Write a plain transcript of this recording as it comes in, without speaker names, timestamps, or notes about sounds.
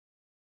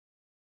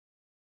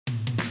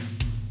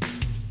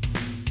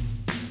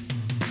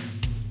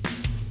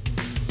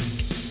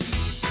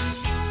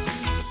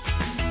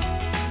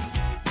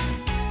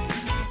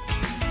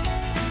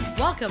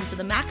Welcome to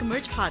the Mac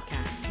Emerge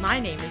podcast. My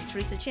name is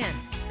Teresa Chan,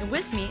 and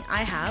with me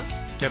I have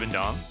Kevin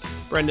Dom,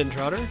 Brendan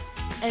Trotter,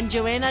 and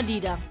Joanna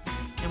Dida,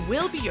 and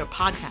we'll be your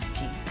podcast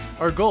team.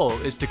 Our goal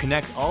is to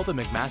connect all the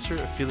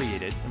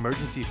McMaster-affiliated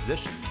emergency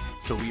physicians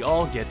so we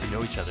all get to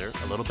know each other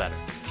a little better.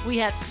 We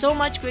have so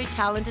much great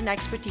talent and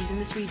expertise in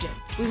this region.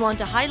 We want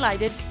to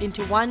highlight it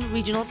into one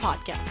regional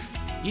podcast.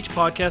 Each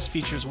podcast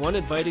features one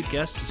invited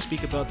guest to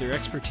speak about their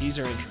expertise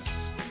or interests.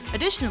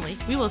 Additionally,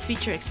 we will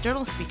feature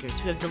external speakers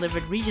who have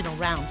delivered regional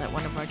rounds at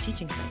one of our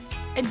teaching sites.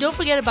 And don't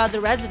forget about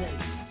the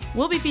residents.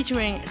 We'll be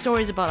featuring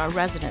stories about our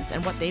residents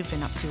and what they've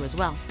been up to as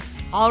well.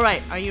 All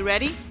right, are you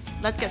ready?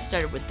 Let's get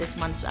started with this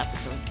month's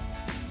episode.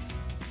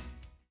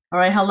 All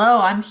right, hello.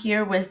 I'm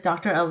here with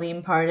Dr.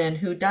 Aleem Pardhan,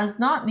 who does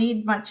not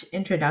need much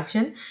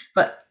introduction,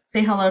 but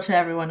say hello to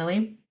everyone,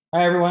 Aleem.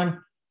 Hi,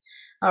 everyone.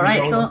 All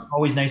right.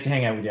 Always nice to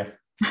hang out with you.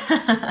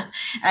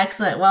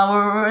 Excellent. Well,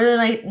 we're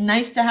really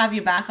nice to have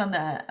you back on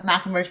the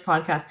Mac Emerge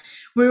podcast.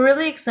 We're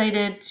really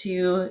excited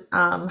to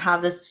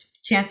have this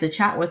chance to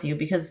chat with you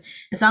because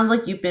it sounds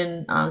like you've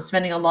been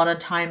spending a lot of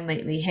time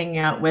lately hanging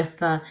out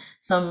with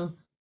some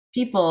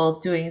people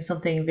doing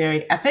something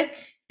very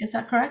epic. Is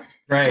that correct?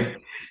 Right.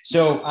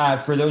 So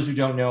for those who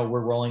don't know,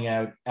 we're rolling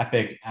out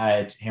Epic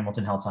at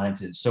Hamilton Health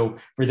Sciences. So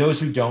for those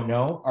who don't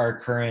know, our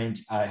current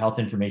health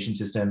information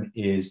system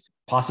is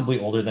possibly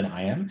older than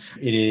I am.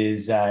 It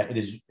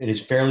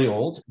is fairly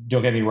old.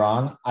 Don't get me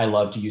wrong. I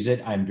love to use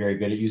it. I'm very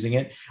good at using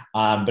it.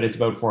 But it's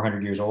about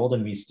 400 years old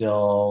and we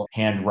still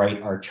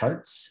handwrite our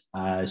charts.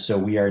 So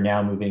we are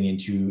now moving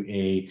into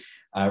a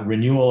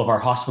renewal of our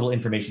hospital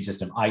information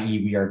system,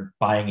 i.e. we are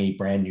buying a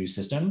brand new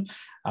system,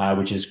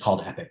 which is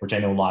called Epic, which I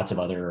know lots of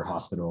other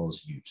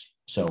hospitals use.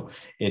 So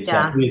it's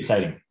really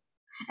exciting.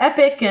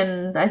 Epic,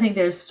 and I think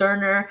there's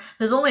Cerner.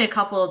 There's only a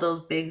couple of those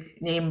big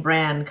name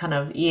brand kind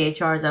of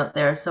EHRs out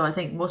there. So I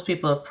think most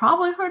people have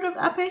probably heard of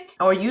Epic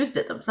or used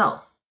it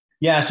themselves.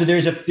 Yeah, so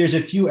there's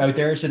a few out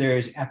there. So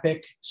there's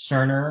Epic,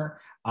 Cerner.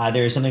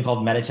 There's something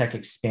called Meditech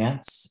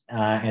Expanse,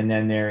 and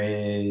then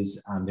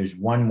there's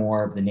one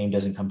more, but the name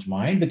doesn't come to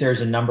mind, but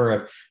there's a number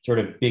of sort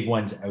of big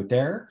ones out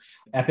there.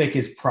 Epic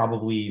is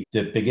probably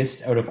the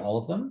biggest out of all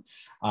of them.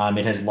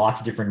 It has lots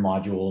of different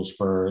modules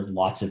for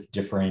lots of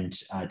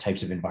different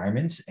types of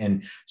environments.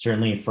 And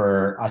certainly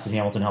for us at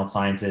Hamilton Health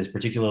Sciences,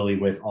 particularly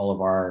with all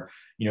of our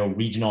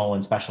regional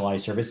and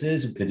specialized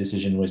services, the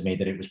decision was made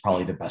that it was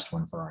probably the best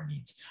one for our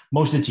needs.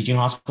 Most of the teaching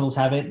hospitals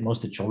have it.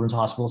 Most of the children's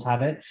hospitals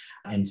have it.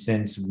 And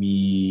since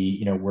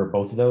we're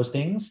both of those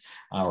things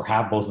or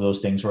have both of those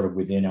things sort of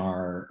within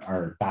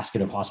our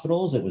basket of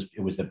hospitals, it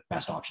was the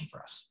best option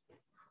for us.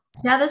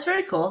 Yeah, that's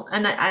very cool.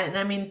 And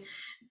I mean,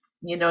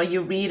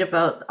 you read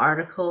about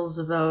articles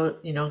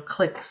about,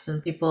 clicks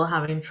and people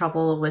having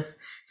trouble with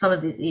some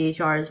of these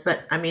EHRs.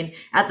 But I mean,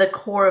 at the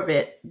core of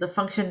it, the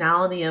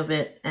functionality of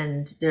it,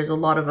 and there's a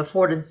lot of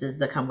affordances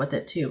that come with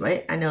it too,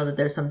 right? I know that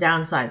there's some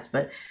downsides,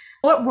 but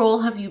what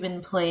role have you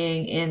been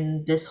playing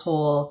in this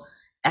whole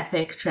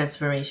Epic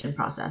transformation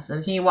process?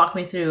 And can you walk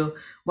me through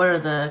what are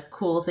the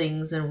cool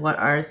things and what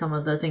are some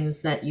of the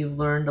things that you've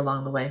learned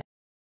along the way?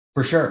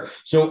 For sure.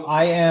 So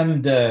I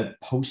am the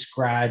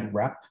post-grad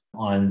rep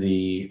on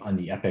the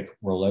Epic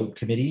rollout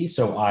committee.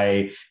 So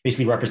I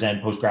basically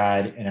represent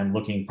post-grad, and I'm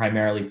looking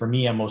primarily, for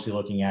me, I'm mostly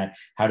looking at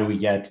how do we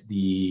get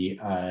the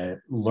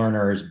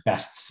learners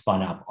best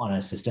spun up on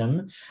a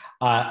system.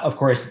 Of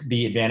course,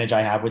 the advantage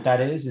I have with that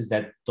is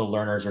that the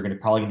learners are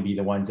probably going to be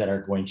the ones that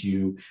are going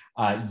to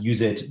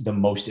use it the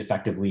most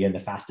effectively and the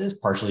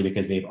fastest, partially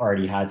because they've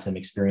already had some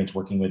experience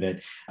working with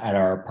it at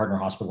our partner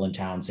hospital in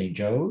town, St.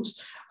 Joe's,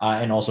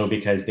 and also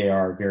because they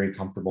are very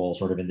comfortable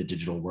sort of in the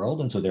digital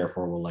world, and so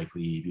therefore will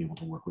likely be able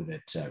to work with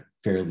it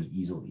fairly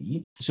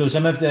easily. So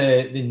some of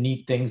the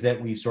neat things that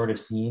we've sort of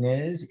seen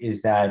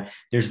is that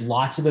there's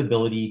lots of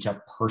ability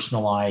to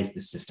personalize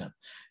the system.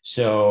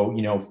 So,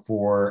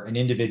 for an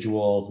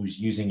individual who's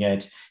using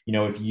it,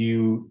 if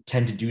you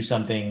tend to do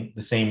something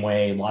the same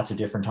way lots of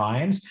different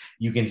times,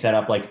 you can set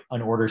up like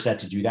an order set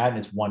to do that. And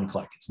it's one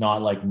click. It's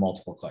not like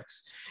multiple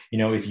clicks.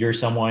 If you're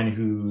someone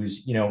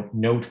who's,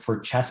 note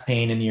for chest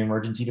pain in the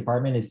emergency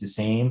department is the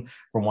same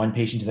from one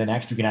patient to the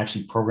next, you can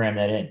actually program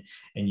that in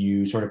and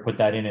you sort of put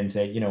that in and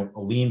say,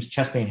 Aleem's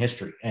chest pain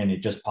history, and it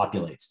just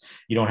populates.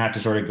 You don't have to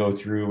sort of go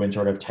through and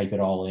sort of type it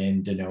all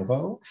in de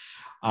novo.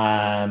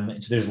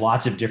 So there's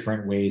lots of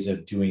different ways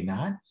of doing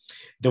that.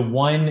 The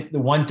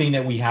one thing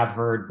that we have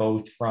heard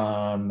both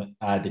from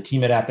the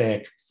team at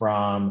Epic,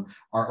 from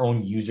our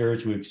own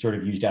users who have sort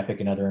of used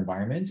Epic in other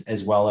environments,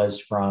 as well as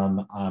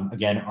from,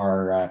 again,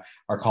 our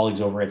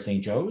colleagues over at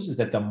St. Joe's, is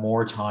that the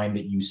more time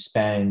that you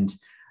spend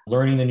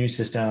learning the new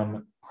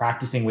system,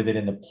 practicing with it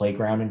in the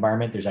playground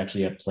environment, there's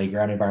actually a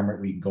playground environment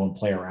where you can go and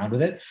play around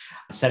with it,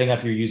 setting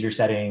up your user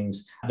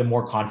settings, the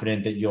more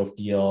confident that you'll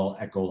feel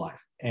at go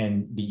live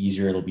and the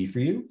easier it'll be for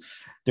you.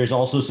 There's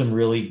also some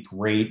really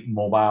great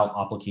mobile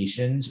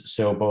applications.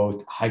 So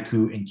both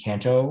Haiku and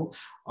Canto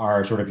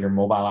are sort of your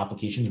mobile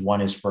applications.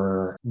 One is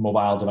for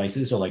mobile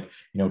devices, so like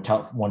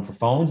one for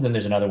phones, and then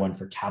there's another one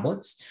for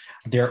tablets.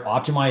 They're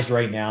optimized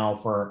right now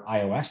for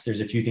iOS. There's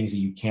a few things that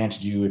you can't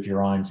do if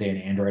you're on, say, an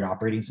Android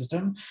operating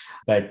system,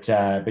 but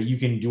you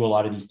can do a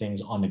lot of these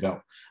things on the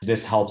go.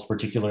 This helps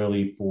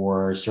particularly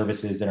for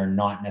services that are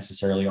not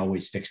necessarily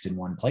always fixed in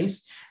one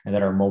place and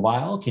that are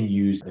mobile, can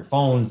use their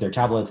phones, their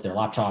tablets, their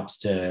laptops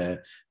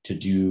to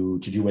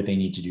do what they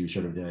need to do,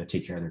 sort of to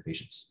take care of their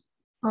patients.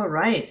 All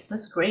right,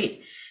 that's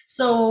great.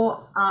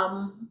 So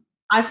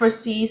I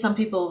foresee some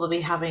people will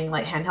be having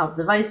like handheld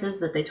devices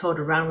that they tote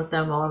around with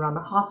them all around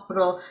the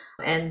hospital,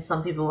 and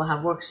some people will have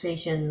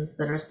workstations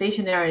that are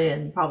stationary,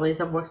 and probably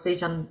some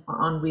workstation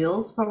on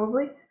wheels,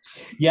 probably.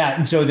 Yeah,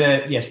 and so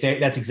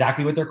that's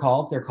exactly what they're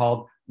called. They're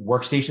called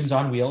workstations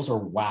on wheels, or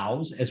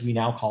WOWs, as we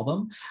now call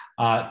them.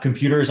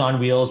 Computers on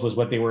wheels was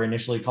what they were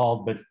initially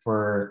called, but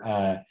for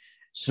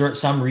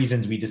some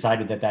reasons, we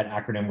decided that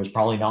acronym was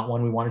probably not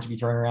one we wanted to be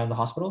throwing around the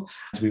hospital.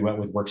 So we went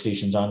with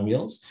workstations on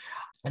wheels.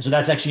 And so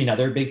that's actually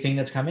another big thing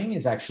that's coming,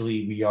 is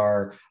actually we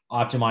are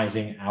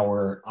optimizing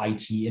our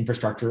IT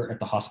infrastructure at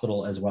the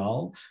hospital as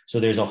well. So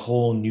there's a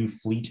whole new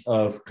fleet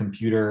of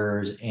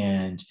computers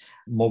and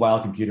mobile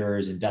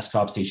computers and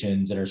desktop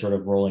stations that are sort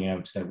of rolling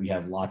out, so that we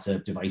have lots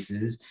of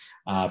devices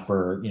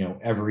for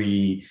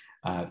every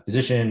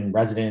physician,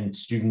 resident,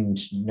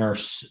 student,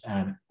 nurse,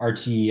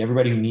 RT,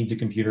 everybody who needs a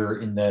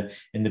computer in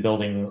the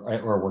building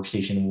or a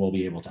workstation will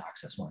be able to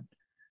access one.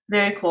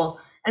 Very cool.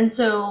 And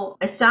so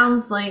it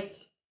sounds like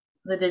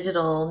the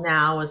digital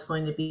now is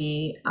going to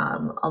be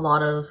a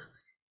lot of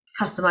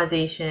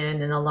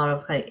customization and a lot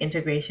of kind of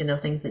integration of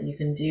things that you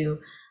can do.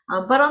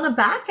 But on the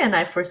back end,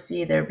 I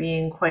foresee there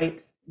being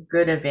quite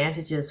good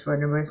advantages for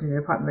an emergency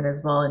department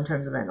as well in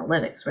terms of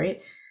analytics,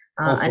 right?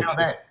 I know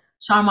that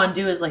Sean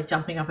Mondu is like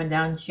jumping up and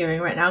down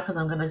cheering right now because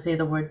I'm going to say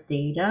the word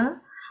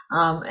data.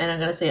 And I'm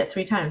going to say it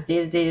 3 times,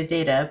 data, data,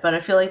 data. But I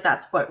feel like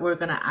that's what we're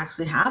going to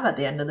actually have at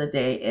the end of the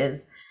day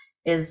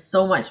is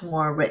so much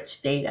more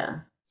rich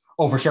data.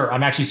 Oh, for sure.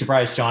 I'm actually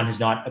surprised Sean has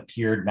not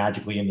appeared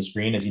magically in the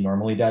screen as he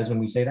normally does when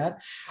we say that.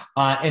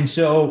 And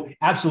so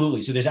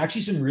absolutely. So there's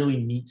actually some really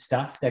neat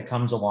stuff that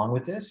comes along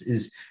with this.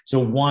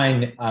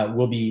 One,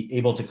 we'll be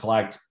able to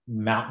collect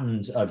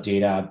mountains of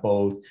data,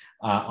 both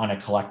on a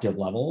collective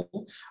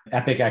level.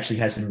 Epic actually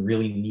has some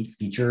really neat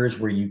features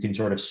where you can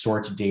sort of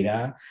sort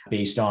data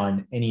based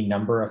on any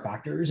number of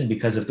factors. And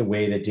because of the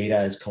way that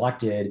data is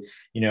collected,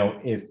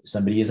 if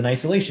somebody is in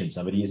isolation,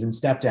 somebody is in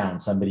step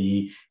down,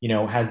 somebody,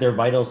 has their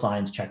vital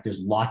signs checked, there's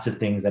lots of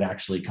things that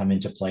actually come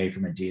into play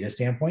from a data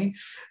standpoint.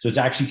 So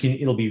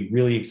it'll be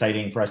really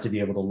exciting for us to be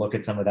able to look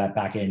at some of that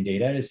back end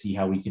data to see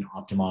how we can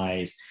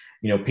optimize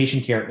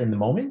patient care in the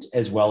moment,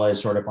 as well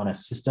as sort of on a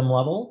system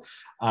level,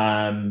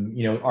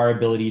 our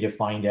ability to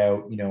find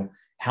out,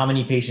 how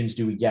many patients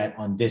do we get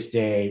on this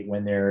day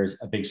when there's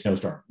a big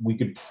snowstorm? We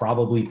could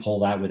probably pull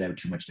that without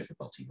too much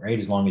difficulty, right?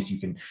 As long as you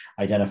can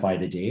identify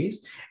the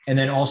days. And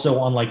then also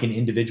on like an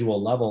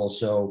individual level.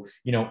 So,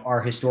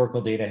 our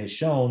historical data has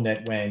shown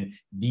that when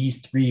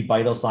these 3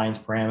 vital signs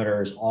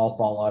parameters all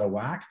fall out of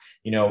whack,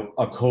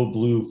 a code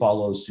blue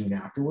follows soon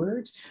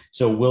afterwards.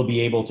 So we'll be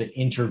able to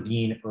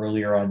intervene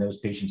earlier on those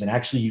patients. And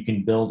actually you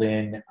can build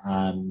in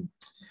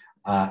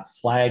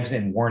flags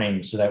and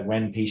warnings so that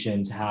when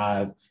patients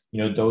have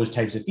those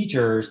types of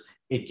features,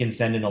 it can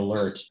send an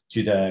alert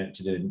to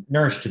the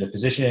nurse, to the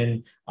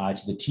physician,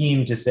 to the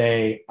team to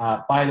say,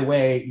 by the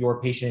way,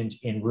 your patient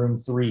in room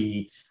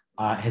 3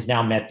 has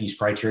now met these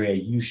criteria.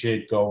 You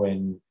should go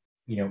and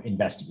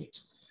investigate.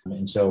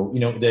 And so,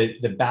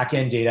 the back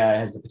end data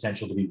has the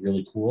potential to be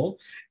really cool.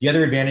 The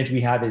other advantage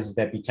we have is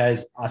that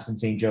because us and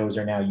St. Joe's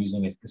are now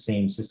using the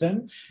same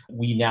system,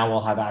 we now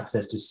will have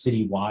access to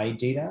citywide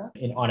data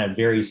on a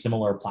very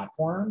similar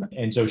platform.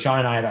 And so Sean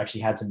and I have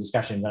actually had some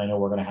discussions, and I know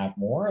we're going to have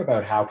more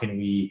about how can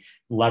we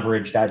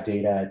leverage that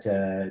data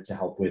to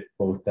help with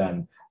both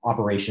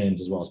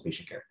operations as well as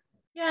patient care.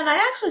 Yeah, and I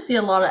actually see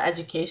a lot of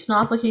educational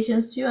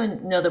applications too. I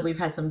know that we've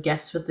had some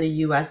guests with the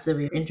US that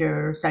we've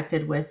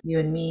intersected with, you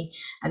and me,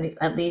 and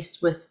at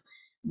least with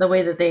the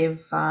way that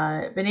they've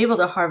been able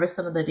to harvest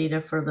some of the data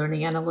for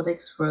learning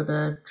analytics for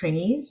the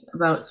trainees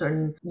about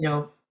certain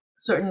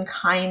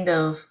kind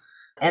of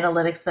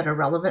analytics that are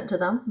relevant to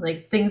them,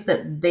 like things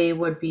that they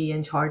would be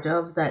in charge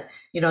of that,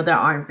 that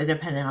aren't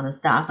dependent on the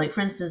staff. Like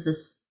for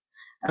instance,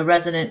 a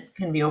resident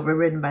can be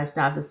overridden by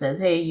staff that says,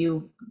 hey,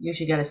 you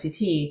should get a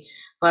CT.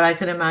 But I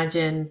could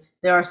imagine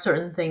there are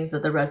certain things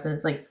that the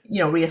residents, like,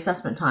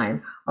 reassessment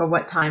time or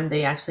what time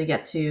they actually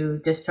get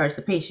to discharge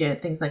the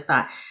patient, things like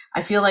that.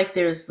 I feel like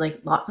there's like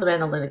lots of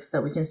analytics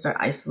that we can start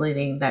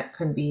isolating that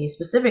can be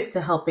specific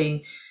to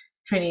helping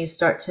trainees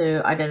start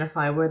to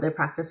identify where their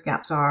practice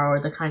gaps are, or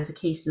the kinds of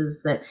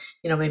cases that,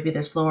 maybe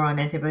they're slower on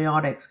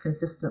antibiotics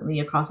consistently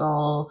across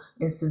all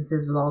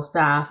instances with all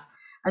staff.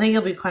 I think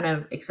it'll be kind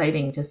of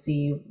exciting to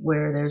see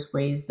where there's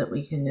ways that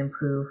we can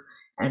improve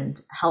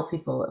and help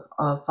people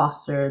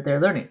foster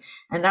their learning.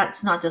 And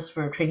that's not just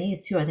for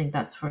trainees too. I think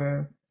that's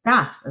for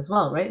staff as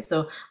well, right?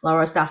 So a lot of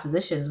our staff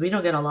physicians, we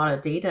don't get a lot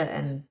of data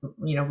and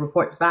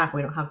reports back.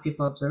 We don't have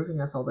people observing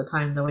us all the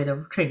time the way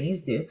the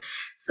trainees do.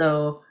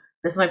 So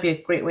this might be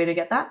a great way to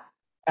get that.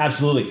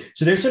 Absolutely.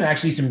 So there's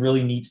some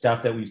really neat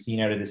stuff that we've seen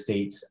out of the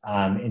States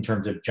in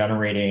terms of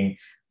generating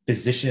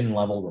physician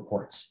level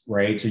reports,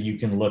 right? So you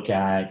can look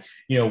at,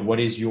 what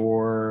is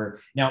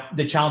now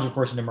the challenge, of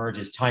course, in Emerge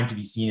is time to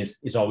be seen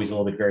is always a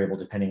little bit variable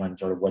depending on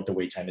sort of what the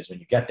wait time is when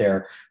you get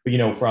there.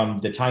 But, from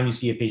the time you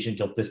see a patient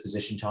till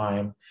disposition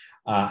time,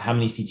 how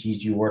many CTs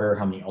do you order?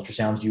 How many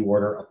ultrasounds do you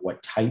order? Of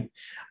what type?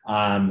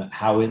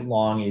 How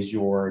long is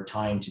your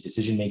time to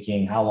decision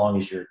making? How long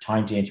is your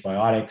time to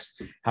antibiotics?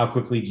 How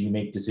quickly do you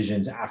make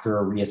decisions after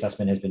a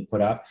reassessment has been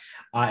put up?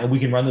 And we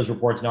can run those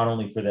reports not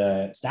only for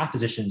the staff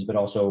physicians, but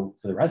also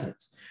for the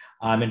residents.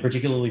 And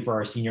particularly for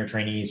our senior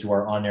trainees who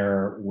are on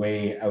their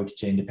way out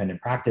to independent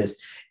practice,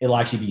 it'll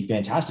actually be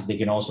fantastic. They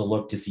can also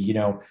look to see,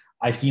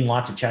 I've seen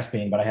lots of chest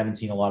pain, but I haven't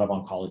seen a lot of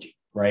oncology.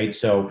 Right.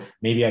 So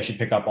maybe I should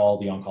pick up all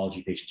the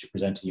oncology patients who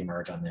present to the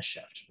Emerge on this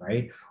shift.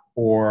 Right.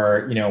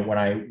 Or, when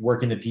I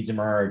work in the Peds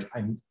Emerge,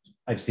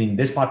 I've seen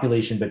this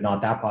population, but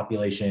not that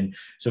population.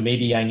 So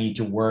maybe I need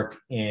to work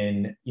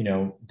in,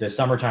 the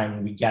summertime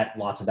when we get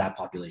lots of that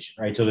population.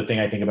 Right. So the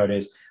thing I think about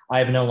is I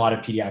have known a lot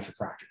of pediatric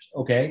fractures.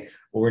 Okay.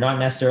 Well, we're not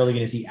necessarily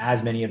going to see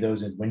as many of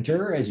those in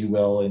winter as you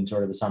will in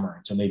sort of the summer.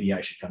 And so maybe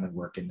I should come and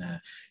work in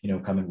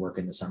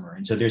the summer.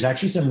 And so there's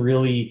actually some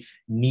really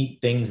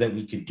neat things that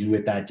we could do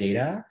with that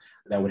data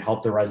that would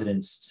help the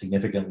residents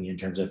significantly in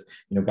terms of,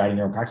 guiding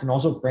their own practice. And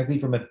also, frankly,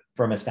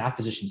 from a staff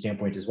physician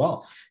standpoint as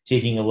well,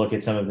 taking a look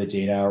at some of the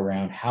data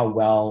around how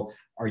well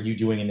are you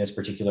doing in this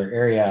particular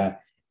area?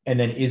 And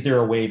then is there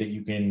a way that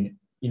you can,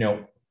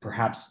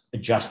 perhaps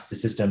adjust the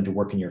system to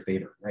work in your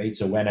favor, right?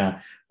 So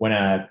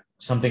when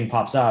something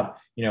pops up,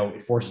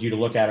 it forces you to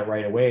look at it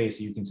right away.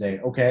 So you can say,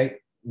 okay,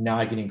 now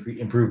I can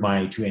improve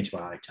my 2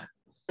 antibiotic time.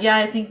 Yeah,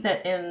 I think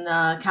that in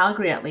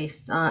Calgary, at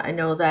least, I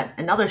know that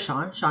another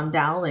Sean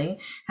Dowling,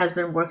 has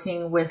been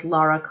working with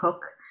Laura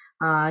Cook,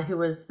 who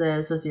was the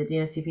Associate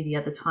Dean of CPD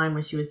at the time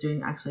when she was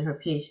doing actually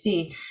her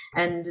PhD.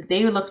 And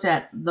they looked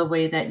at the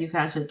way that you could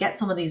actually get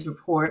some of these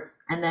reports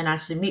and then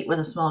actually meet with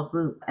a small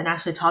group and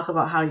actually talk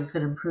about how you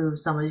could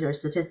improve some of your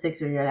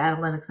statistics or your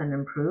analytics and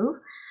improve.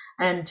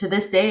 And to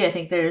this day, I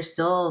think there's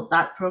still,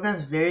 that program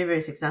is very,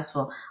 very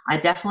successful. I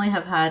definitely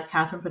have had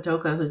Catherine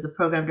Patoka, who's the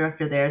program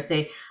director there,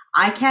 say,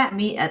 I can't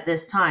meet at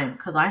this time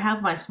because I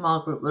have my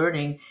small group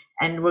learning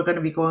and we're going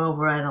to be going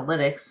over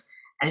analytics,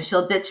 and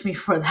she'll ditch me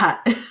for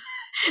that.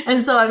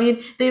 And so, I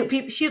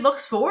mean, she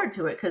looks forward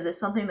to it because it's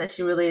something that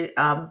she really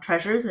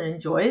treasures and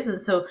enjoys. And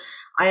so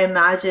I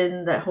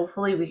imagine that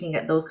hopefully we can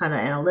get those kind of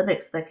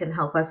analytics that can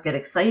help us get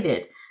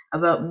excited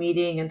about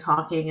meeting and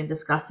talking and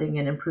discussing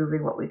and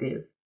improving what we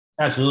do.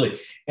 Absolutely.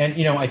 And,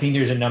 I think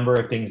there's a number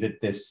of things that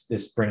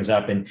this brings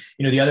up. And,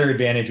 the other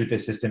advantage with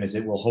this system is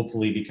it will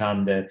hopefully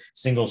become the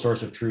single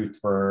source of truth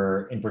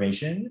for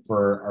information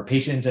for our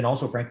patients and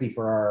also, frankly,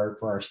 for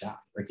our staff.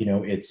 Like,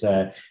 it's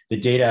the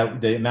data,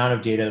 the amount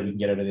of data that we can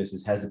get out of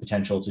this has the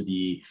potential to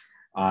be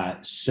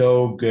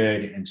so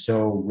good and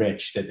so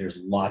rich that there's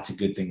lots of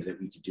good things that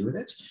we could do with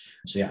it.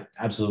 So yeah,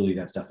 absolutely,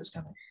 that stuff is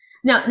coming.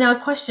 Now a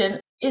question,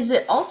 is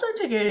it also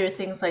integrated with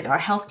things like our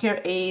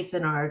healthcare aids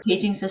and our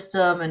paging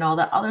system and all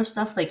that other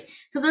stuff? Like,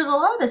 because there's a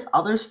lot of this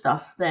other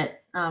stuff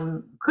that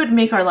could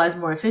make our lives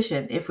more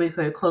efficient if we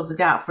could close the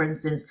gap. For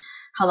instance,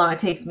 how long it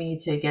takes me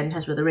to get in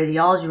touch with a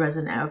radiology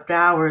resident after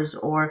hours,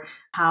 or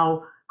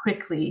how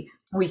quickly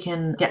we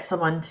can get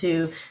someone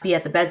to be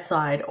at the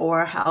bedside,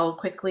 or how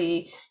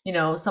quickly,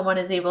 someone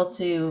is able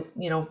to,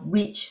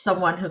 reach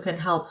someone who can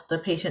help the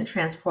patient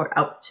transport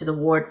out to the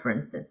ward, for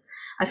instance.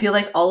 I feel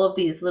like all of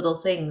these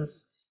little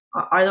things,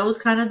 are those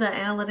kind of the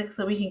analytics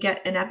that we can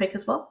get in Epic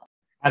as well?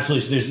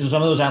 Absolutely. So there's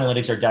some of those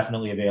analytics are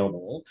definitely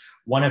available.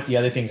 One of the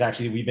other things,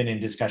 actually, we've been in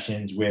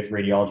discussions with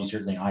radiology,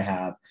 certainly I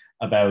have,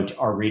 about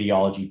our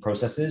radiology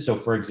processes. So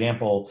for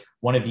example,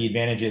 one of the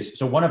advantages,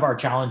 so one of our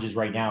challenges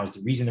right now is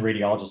the reason the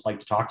radiologists like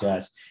to talk to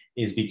us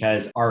is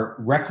because our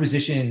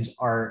requisitions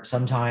are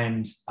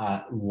sometimes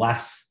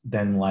less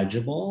than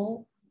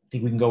legible. I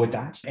think we can go with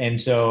that. And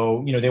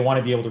so, they want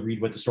to be able to read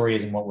what the story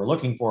is and what we're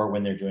looking for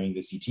when they're doing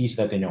the CT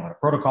so that they know how to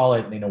protocol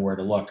it and they know where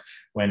to look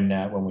when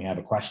we have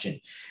a question.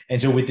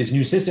 And so with this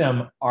new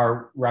system,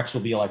 our recs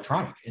will be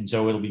electronic. And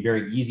so it'll be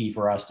very easy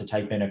for us to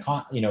type in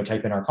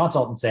our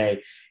consult and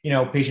say,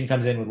 patient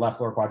comes in with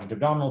left lower quadrant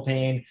abdominal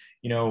pain,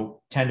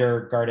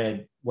 tender,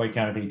 guarded, white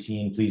count of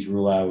 18, please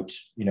rule out,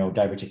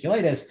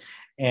 diverticulitis.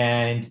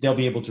 And they'll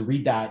be able to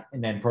read that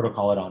and then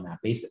protocol it on that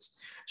basis.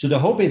 So the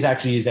hope is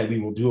that we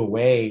will do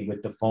away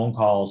with the phone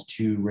calls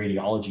to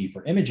radiology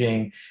for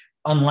imaging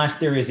unless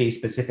there is a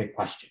specific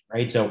question,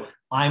 right? So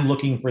I'm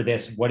looking for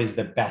this, what is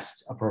the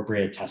best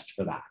appropriate test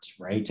for that,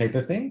 right? Type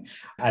of thing,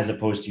 as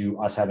opposed to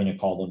us having to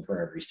call them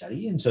for every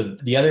study. And so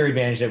the other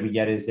advantage that we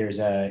get is there's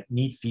a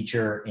neat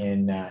feature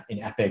in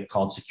Epic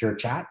called Secure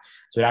Chat.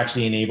 So it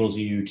actually enables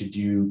you to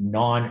do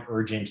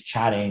non-urgent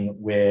chatting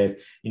with,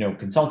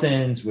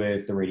 consultants,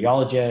 with the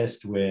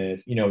radiologist,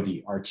 with,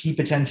 the RT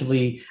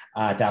potentially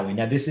that way.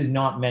 Now, this is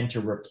not meant to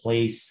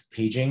replace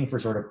paging for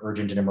sort of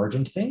urgent and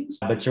emergent things,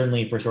 but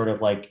certainly for sort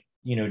of like,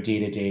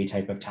 day-to-day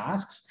type of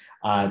tasks.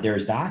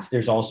 There's that.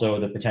 There's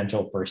also the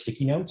potential for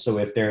sticky notes. So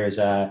if there is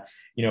a,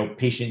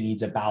 patient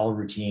needs a bowel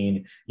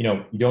routine,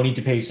 you don't need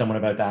to pay someone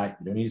about that.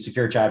 You don't need a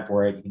secure chat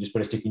for it. You can just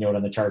put a sticky note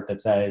on the chart that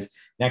says,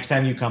 next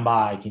time you come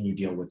by, can you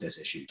deal with this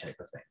issue type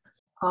of thing.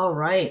 All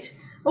right.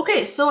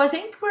 Okay. So I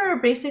think we're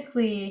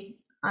basically,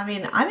 I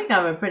think I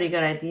have a pretty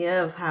good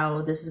idea of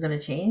how this is going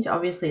to change.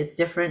 Obviously it's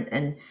different,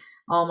 and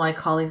all my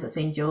colleagues at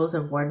St. Joe's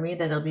have warned me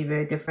that it'll be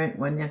very different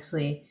when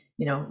actually,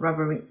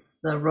 rubber meets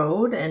the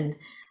road. And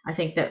I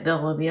think that there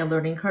will be a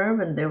learning curve,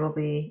 and there will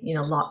be,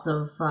 lots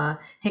of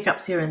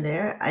hiccups here and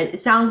there.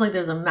 It sounds like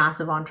there's a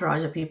massive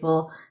entourage of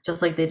people,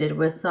 just like they did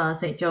with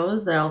St.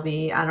 Joe's. They'll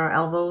be at our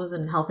elbows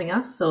and helping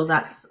us. So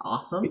that's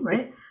awesome,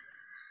 right?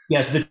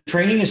 Yeah, so the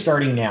training is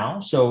starting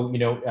now. So,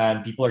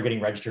 people are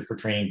getting registered for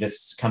training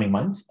this coming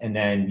month, and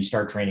then we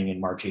start training in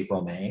March,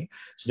 April, May.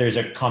 So there's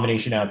a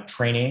combination of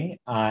training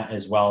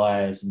as well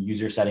as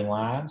user setting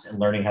labs and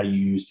learning how to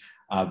use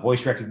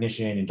voice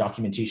recognition and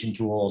documentation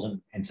tools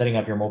and setting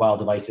up your mobile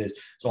devices.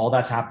 So all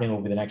that's happening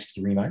over the next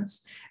 3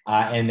 months.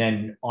 And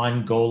then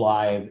on Go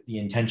Live, the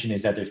intention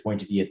is that there's going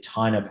to be a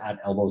ton of at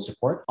elbow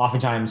support,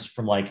 oftentimes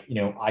from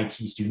IT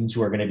students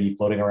who are going to be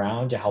floating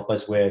around to help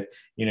us with,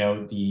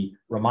 the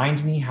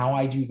remind me how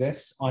I do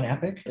this on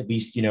Epic. At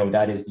least,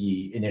 that is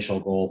the initial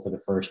goal for the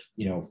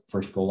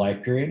first Go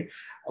Live period.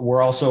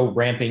 We're also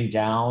ramping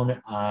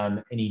down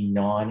any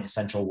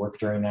non-essential work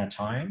during that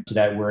time so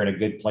that we're in a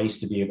good place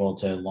to be able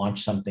to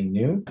launch something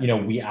new.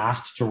 We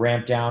asked to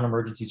ramp down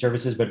emergency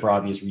services, but for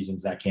obvious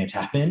reasons that can't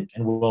happen.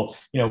 And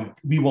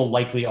we will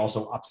likely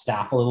also up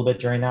staff a little bit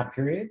during that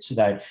period so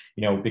that,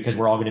 because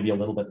we're all going to be a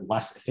little bit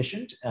less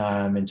efficient.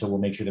 And so we'll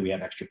make sure that we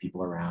have extra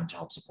people around to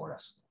help support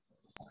us.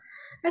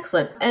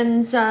 Excellent.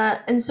 And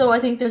so I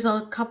think there's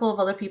a couple of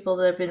other people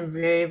that have been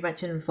very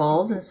much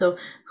involved. And so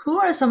who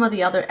are some of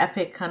the other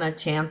Epic kind of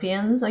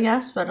champions, I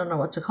guess? I don't know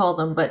what to call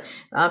them, but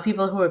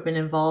people who have been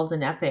involved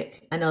in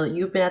Epic. I know that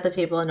you've been at the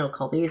table. I know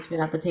Kuldeep's been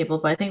at the table,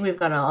 but I think we've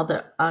got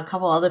a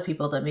couple other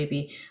people that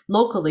maybe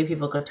locally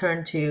people could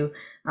turn to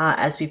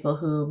as people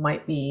who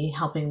might be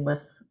helping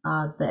with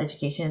the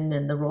education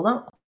and the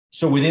rollout.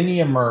 So within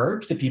the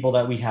Emerge, the people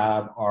that we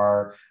have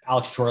are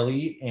Alex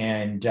Chorley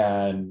and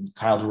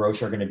Kyle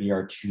DeRoche are going to be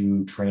our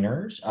two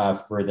trainers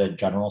for the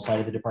general side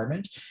of the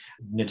department.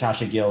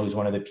 Natasha Gill, who's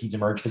one of the PEDS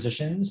Emerge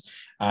physicians,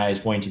 is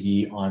going to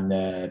be on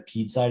the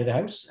PEDS side of the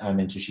house.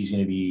 And so she's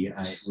going to be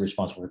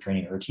responsible for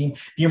training her team.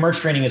 The Emerge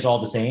training is all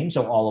the same.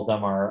 So all of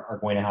them are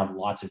going to have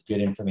lots of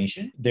good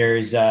information.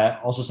 There's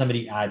also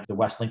somebody at the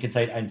West Lincoln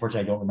site.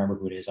 Unfortunately, I don't remember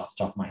who it is off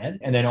the top of my head.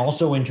 And then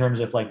also in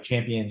terms of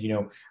champions,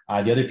 the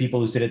other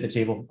people who sit at the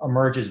table,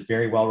 Emerge is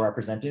very well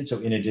represented. So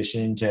in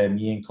addition to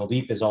me and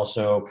Kuldeep is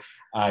also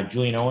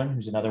Julian Owen,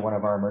 who's another one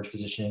of our Emerge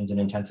physicians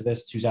and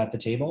intensivists who's at the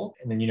table.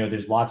 And then,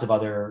 there's lots of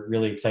other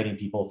really exciting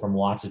people from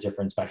lots of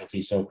different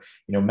specialties. So,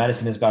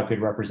 medicine has got good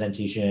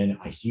representation,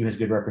 ICU has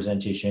good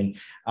representation.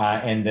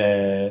 And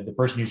the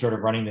person who's sort of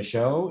running the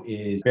show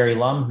is Barry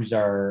Lum, who's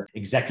our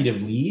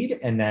executive lead.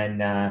 And then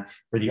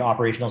for the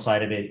operational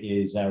side of it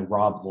is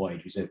Rob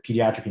Lloyd, who's a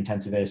pediatric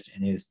intensivist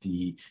and is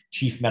the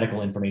chief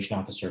medical information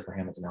officer for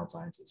Hamilton Health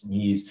Sciences. And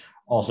he's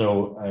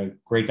also a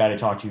great guy to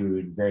talk to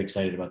and very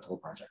excited about the whole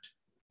project.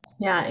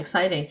 Yeah,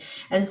 exciting.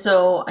 And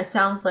so it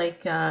sounds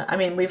like,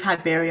 we've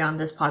had Barry on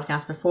this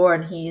podcast before,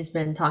 and he's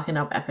been talking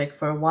up Epic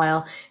for a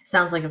while. It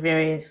sounds like a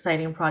very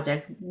exciting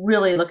project.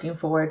 Really looking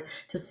forward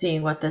to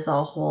seeing what this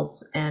all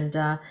holds. And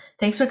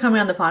thanks for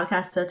coming on the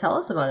podcast to tell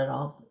us about it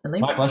all.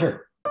 My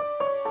pleasure.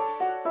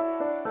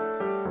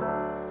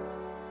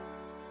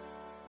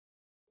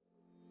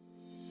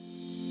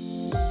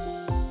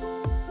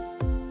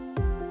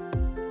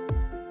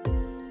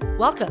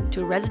 Welcome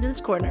to Residence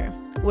Corner,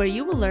 where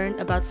you will learn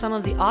about some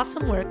of the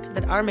awesome work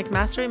that our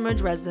McMaster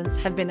Emerge residents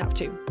have been up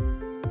to.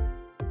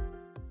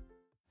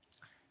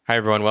 Hi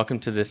everyone, welcome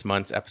to this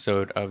month's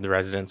episode of the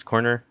Residence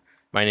Corner.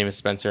 My name is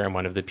Spencer. I'm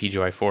one of the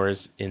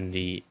PGY4s in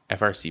the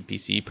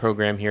FRCPC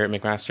program here at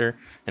McMaster,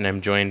 and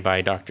I'm joined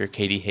by Dr.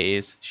 Katie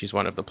Hayes. She's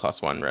one of the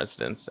 +1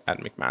 residents at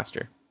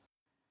McMaster.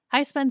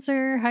 Hi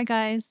Spencer. Hi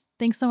guys.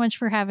 Thanks so much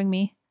for having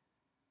me.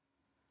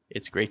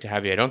 It's great to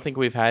have you. I don't think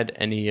we've had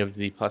any of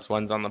the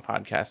 +1s on the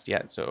podcast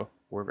yet, so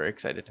we're very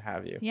excited to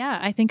have you. Yeah,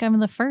 I think I'm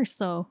the first,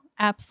 so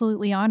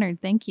absolutely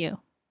honored. Thank you.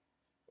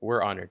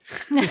 We're honored.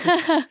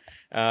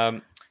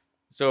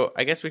 So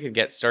I guess we could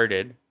get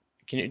started.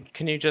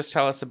 Can you just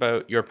tell us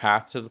about your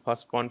path to the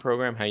 +1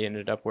 program, how you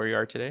ended up where you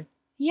are today?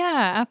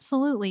 Yeah,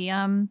 absolutely.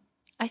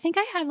 I think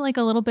I had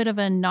a little bit of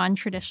a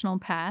non-traditional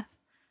path.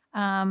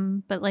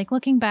 But like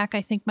looking back,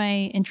 I think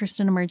my interest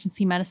in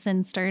emergency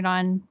medicine started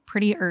on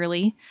pretty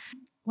early.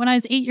 When I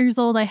was 8 years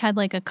old, I had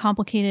like a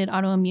complicated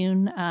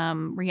autoimmune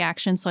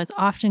reaction. So I was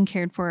often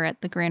cared for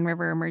at the Grand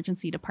River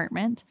Emergency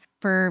Department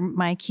for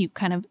my acute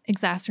kind of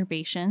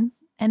exacerbations.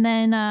 And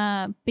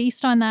then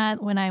based on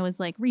that, when I was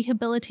like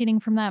rehabilitating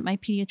from that, my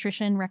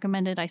pediatrician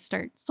recommended I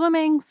start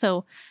swimming.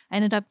 So I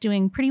ended up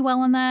doing pretty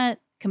well on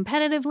that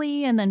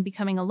competitively and then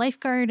becoming a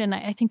lifeguard. And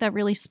I think that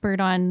really spurred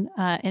on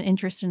an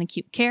interest in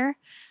acute care.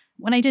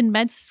 When I did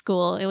med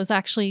school, it was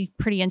actually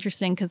pretty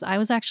interesting because I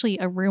was actually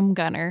a room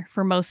gunner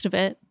for most of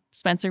it,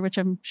 Spencer, which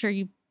I'm sure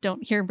you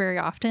don't hear very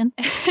often.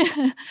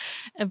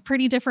 A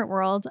pretty different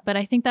world. But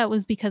I think that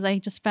was because I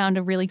just found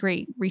a really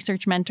great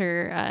research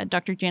mentor,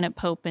 Dr. Janet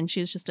Pope, and she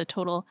was just a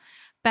total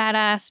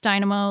badass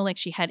dynamo. Like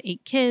she had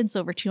 8 kids,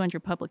 over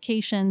 200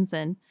 publications,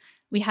 and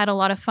we had a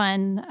lot of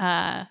fun.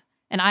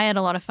 And I had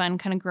a lot of fun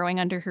kind of growing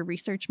under her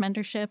research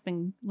mentorship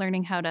and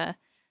learning how to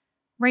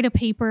write a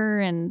paper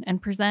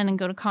and present and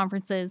go to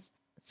conferences.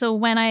 So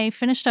when I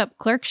finished up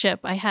clerkship,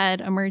 I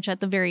had Emerge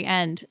at the very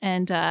end.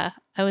 And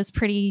I was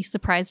pretty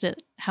surprised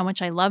at how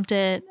much I loved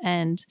it.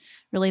 And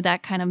really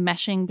that kind of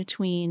meshing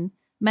between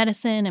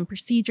medicine and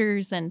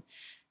procedures and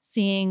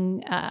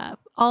seeing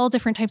all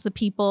different types of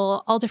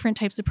people, all different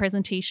types of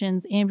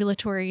presentations,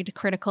 ambulatory to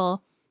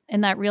critical,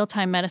 and that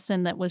real-time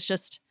medicine that was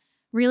just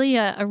really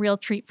a real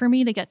treat for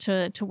me to get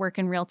to work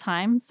in real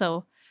time.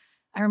 So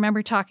I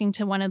remember talking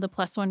to one of the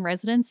 +1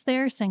 residents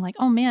there saying like,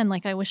 oh man,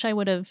 like I wish I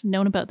would have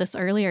known about this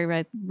earlier.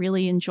 I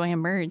really enjoy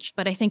Emerge,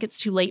 but I think it's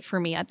too late for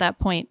me at that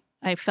point.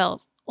 I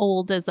felt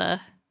old as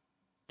a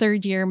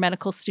third-year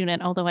medical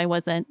student, although I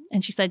wasn't.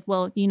 And she said,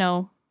 well,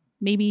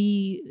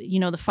 maybe,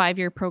 the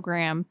 5-year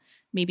program,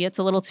 maybe it's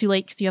a little too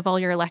late because you have all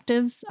your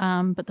electives,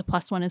 but the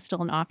 +1 is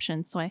still an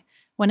option. So I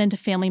went into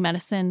family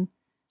medicine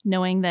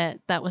knowing that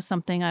that was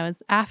something I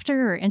was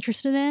after or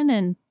interested in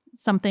and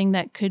something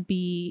that could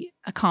be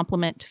a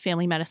complement to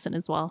family medicine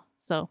as well.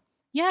 So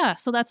yeah,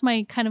 so that's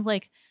my kind of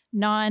like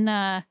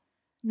non-linear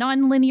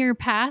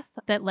path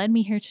that led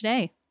me here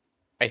today.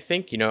 I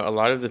think, a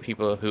lot of the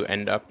people who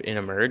end up in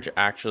Emerge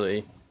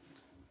actually,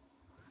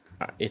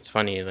 it's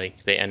funny,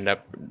 like they end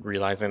up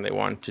realizing they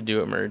want to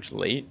do Emerge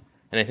late.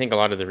 And I think a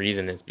lot of the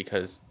reason is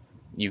because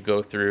you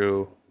go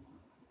through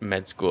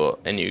med school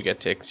and you get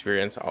to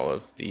experience all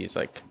of these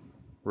like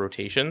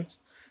rotations.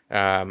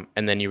 And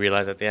then you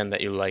realize at the end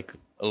that you like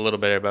a little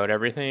bit about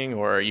everything,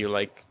 or you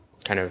like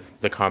kind of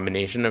the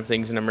combination of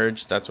things in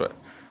Emerge. That's what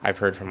I've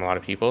heard from a lot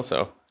of people.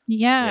 So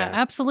yeah,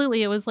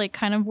 absolutely. It was like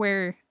kind of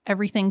where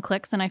everything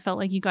clicks, and I felt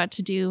like you got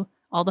to do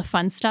all the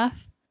fun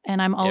stuff.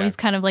 And I'm always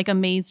kind of like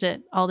amazed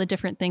at all the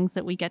different things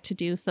that we get to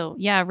do. So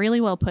yeah,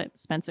 really well put,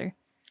 Spencer.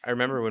 I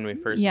remember when we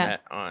first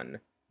met on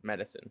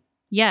medicine.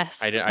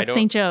 Yes, I at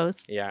St.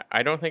 Joe's. Yeah,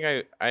 I don't think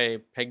I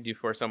pegged you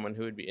for someone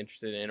who would be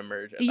interested in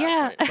Emerge at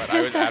that point, but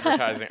I was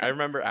advertising. I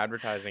remember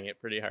advertising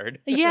it pretty hard.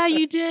 Yeah,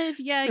 you did.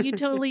 Yeah, you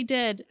totally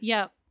did.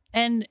 Yeah.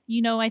 And,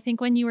 I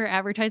think when you were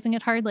advertising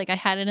it hard, like I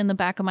had it in the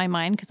back of my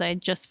mind because I had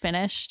just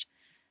finished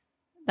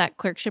that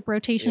clerkship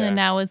rotation and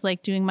now was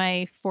like doing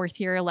my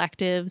 4th-year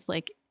electives,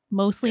 like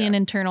mostly in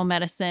internal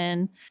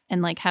medicine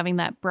and like having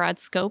that broad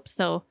scope.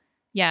 So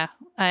yeah,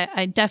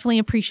 I definitely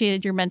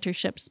appreciated your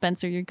mentorship,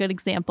 Spencer. You're a good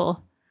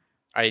example.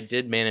 I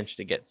did manage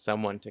to get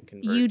someone to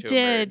convert. You to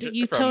did. Emerge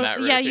You from that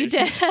yeah, you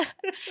did. rotation.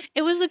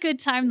 It was a good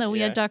time though.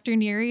 We had Dr.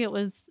 Neary. It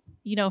was,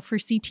 for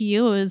CTU,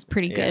 it was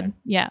pretty good.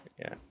 Yeah.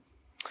 Yeah.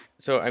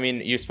 So, I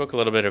mean, you spoke a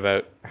little bit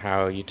about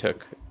how you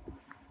took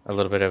a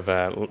little bit of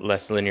a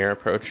less linear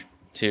approach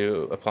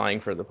to applying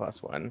for the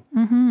 +1.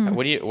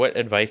 Mm-hmm. What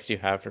advice do you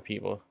have for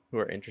people who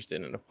are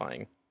interested in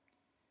applying?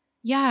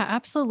 Yeah,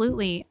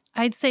 absolutely.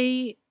 I'd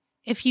say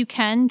if you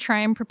can, try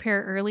and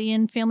prepare early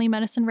in family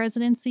medicine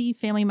residency.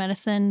 Family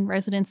medicine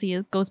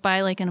residency goes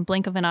by like in a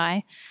blink of an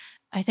eye.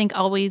 I think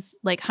always,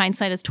 like,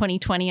 hindsight is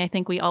 20/20. I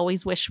think we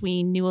always wish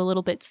we knew a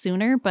little bit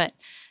sooner. But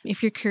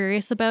if you're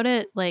curious about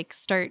it, like,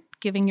 start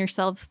giving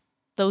yourself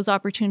those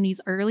opportunities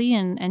early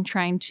and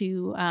trying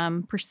to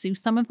pursue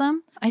some of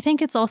them. I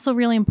think it's also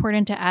really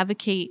important to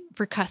advocate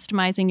for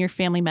customizing your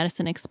family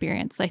medicine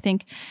experience. I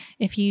think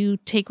if you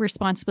take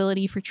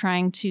responsibility for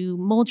trying to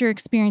mold your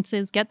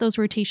experiences, get those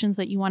rotations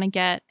that you want to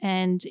get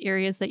and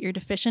areas that you're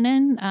deficient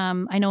in,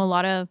 I know a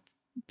lot of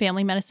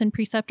family medicine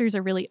preceptors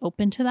are really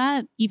open to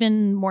that,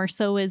 even more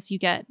so as you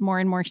get more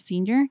and more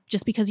senior,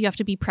 just because you have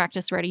to be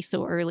practice ready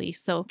so early.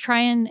 So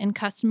try and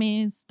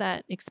customize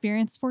that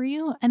experience for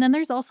you. And then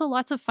there's also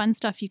lots of fun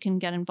stuff you can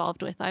get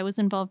involved with. I was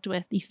involved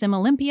with the Sim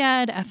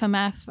Olympiad,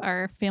 FMF,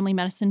 our family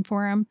medicine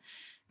forum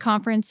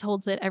conference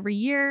holds it every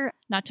year.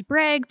 Not to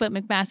brag, but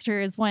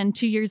McMaster has won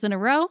 2 years in a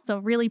row. So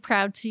really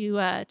proud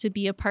to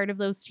be a part of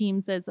those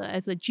teams as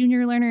a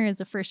junior learner,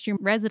 as a first-year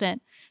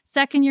resident.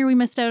 Second year, we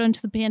missed out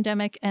into the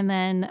pandemic. And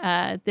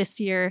then this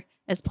year,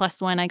 as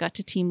 +1, I got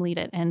to team lead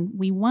it and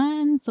we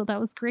won. So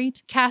that was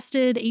great.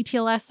 Casted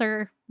ATLS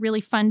are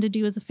really fun to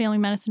do as a family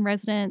medicine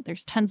resident.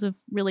 There's tons of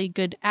really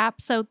good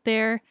apps out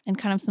there and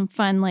kind of some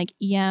fun like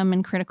EM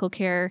and critical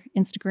care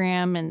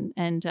Instagram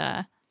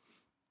and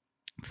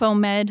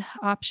FOAMed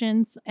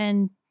options.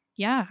 And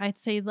yeah, I'd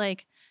say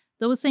like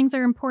those things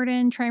are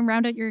important. Try and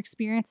round out your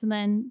experience. And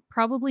then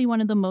probably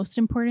one of the most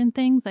important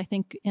things I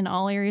think in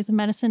all areas of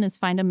medicine is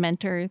find a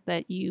mentor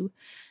that you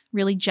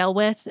really gel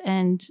with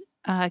and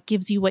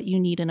gives you what you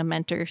need in a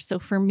mentor. So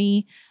for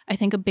me, I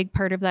think a big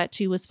part of that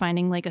too was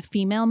finding like a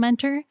female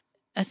mentor,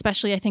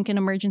 especially I think in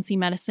emergency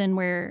medicine,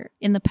 where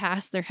in the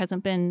past there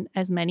hasn't been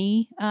as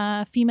many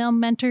female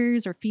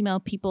mentors or female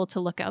people to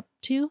look up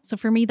to. So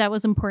for me, that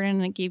was important.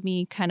 And it gave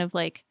me kind of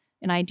like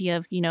an idea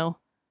of,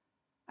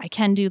 I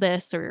can do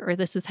this, or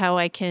this is how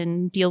I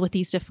can deal with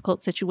these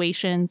difficult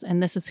situations.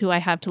 And this is who I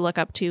have to look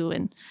up to.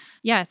 And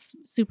yeah, it's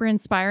super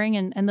inspiring.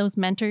 And those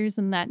mentors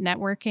and that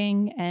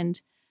networking and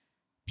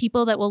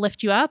people that will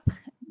lift you up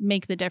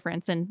make the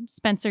difference. And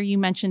Spencer, you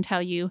mentioned how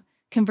you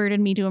converted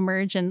me to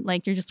Emerge, and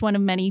like you're just one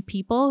of many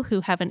people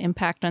who have an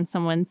impact on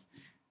someone's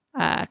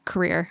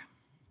career.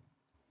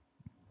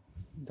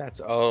 That's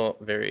all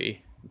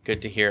very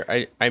good to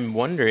hear. I'm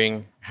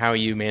wondering how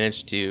you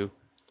managed to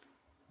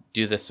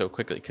do this so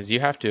quickly, because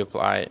you have to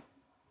apply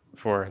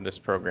for this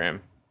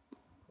program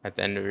at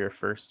the end of your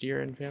first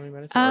year in family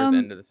medicine or at the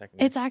end of the second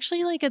year? It's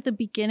actually like at the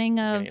beginning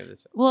of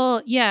this.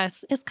 Well,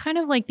 yes, it's kind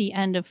of like the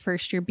end of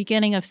first year,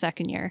 beginning of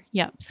second year.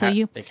 Yep.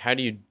 So how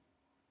do you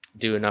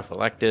do enough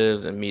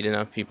electives and meet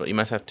enough people? You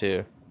must have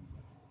to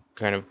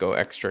kind of go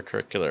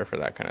extracurricular for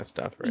that kind of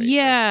stuff, right?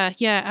 Yeah,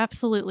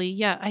 absolutely.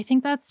 Yeah, I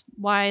think that's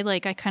why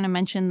like I kind of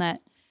mentioned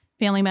that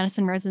family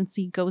medicine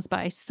residency goes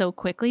by so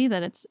quickly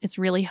that it's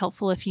really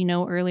helpful if you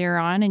know earlier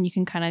on, and you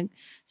can kind of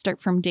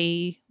start from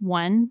day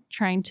one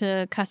trying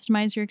to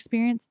customize your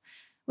experience.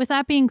 With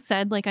that being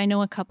said, like I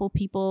know a couple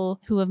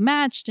people who have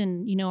matched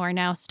and are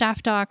now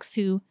staff docs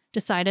who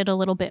decided a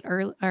little bit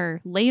or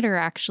later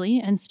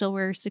actually and still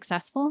were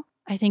successful.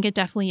 I think it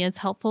definitely is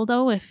helpful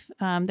though if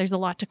there's a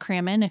lot to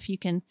cram in, if you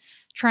can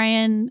try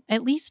and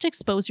at least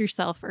expose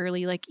yourself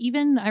early. Like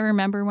even I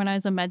remember when I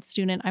was a med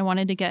student, I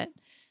wanted to get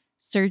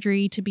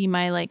surgery to be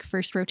my like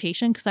first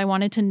rotation because I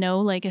wanted to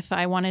know like if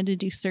I wanted to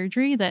do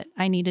surgery that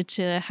I needed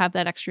to have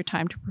that extra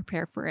time to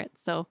prepare for it.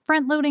 So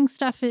front loading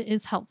stuff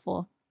is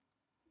helpful.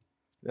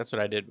 That's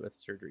what I did with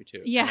surgery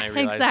too. Yeah, and I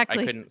realized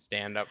exactly. I couldn't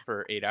stand up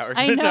for 8 hours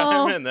I at a know.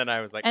 time, and then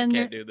I was like, I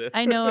can't do this.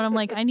 I know, and I'm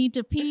like, I need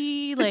to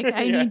pee, like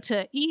I need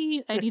to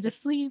eat, I need to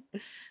sleep.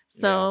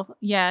 So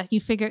yeah,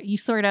 you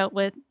sort out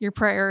what your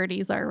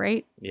priorities are,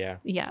 right? Yeah.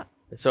 Yeah.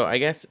 So I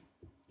guess,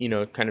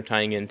 kind of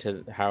tying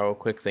into how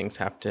quick things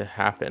have to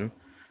happen,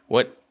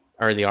 what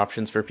are the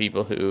options for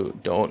people who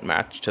don't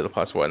match to the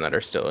 +1 that are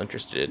still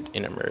interested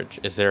in Emerge?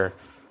 Is there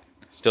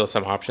still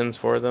some options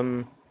for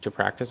them to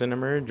practice in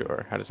Emerge,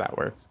 or how does that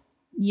work?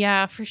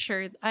 Yeah, for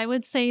sure. I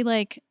would say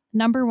like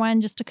number one,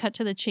 just to cut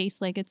to the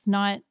chase, like it's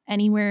not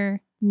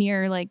anywhere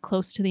near like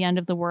close to the end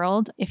of the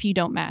world if you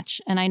don't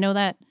match. And I know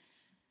that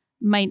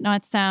might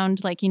not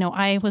sound like,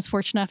 I was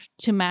fortunate enough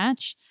to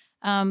match.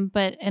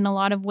 But in a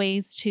lot of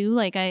ways too,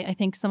 like I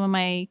think some of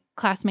my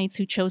classmates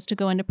who chose to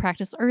go into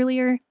practice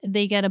earlier,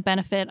 they get a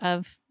benefit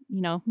of,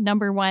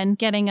 number one,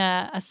 getting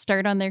a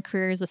start on their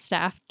career as a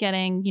staff,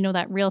 getting,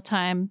 that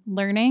real-time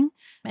learning,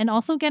 and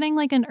also getting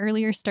like an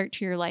earlier start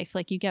to your life.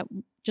 Like you get,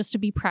 just to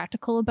be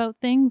practical about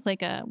things,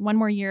 like one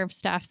more year of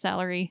staff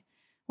salary,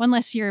 one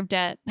less year of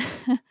debt.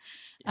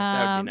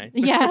 That would be nice.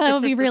 Yeah, that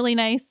would be really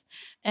nice.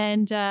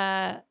 And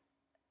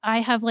I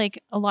have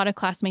like a lot of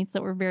classmates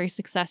that were very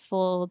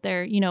successful.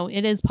 There,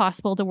 it is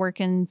possible to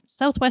work in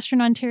Southwestern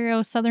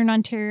Ontario, Southern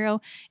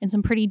Ontario, in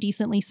some pretty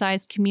decently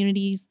sized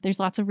communities. There's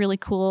lots of really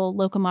cool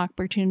locum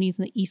opportunities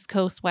in the East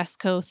Coast, West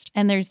Coast.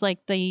 And there's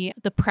like the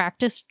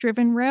practice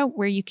driven route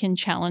where you can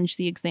challenge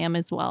the exam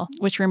as well,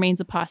 which remains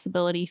a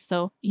possibility.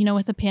 So,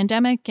 with the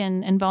pandemic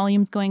and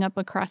volumes going up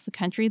across the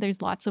country,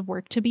 there's lots of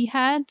work to be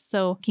had.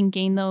 So you can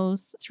gain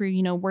those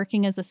through,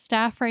 working as a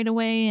staff right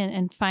away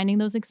and finding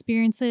those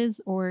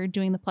experiences, or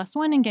doing the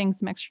 +1 and getting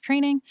some extra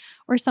training,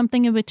 or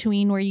something in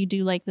between where you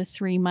do like the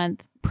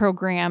 3-month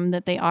program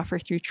that they offer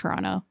through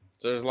Toronto.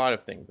 So there's a lot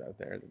of things out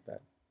there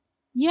that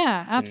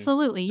yeah,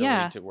 absolutely. still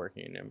yeah. lead to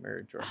working in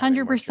Emerge, or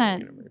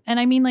 100%. And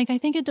I mean, like, I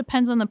think it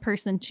depends on the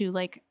person too.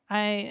 Like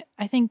I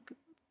think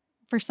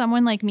for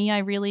someone like me, I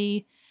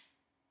really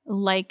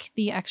like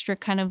the extra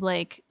kind of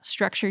like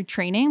structured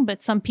training,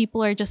 but some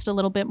people are just a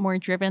little bit more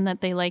driven,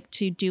 that they like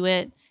to do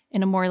it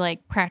in a more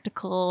like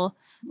practical,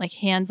 like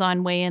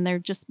hands-on way. And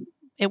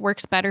it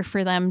works better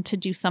for them to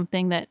do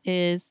something that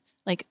is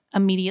like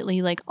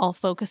immediately like all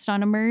focused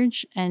on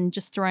Emerge and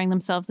just throwing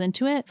themselves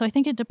into it. So I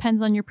think it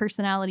depends on your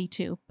personality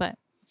too. But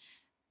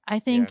I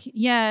think,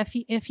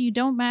 if you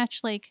don't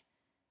match, like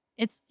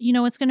it's,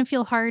 it's going to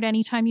feel hard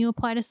anytime you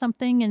apply to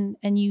something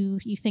and you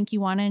think you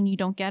want it and you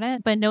don't get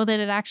it, but know that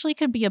it actually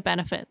could be a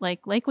benefit.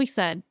 Like we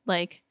said,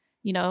 like,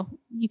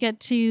 you get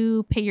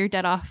to pay your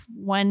debt off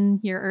 1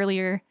 year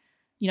earlier,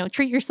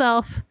 treat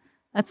yourself.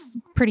 That's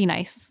pretty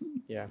nice.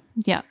 Yeah.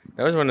 Yeah.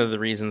 That was one of the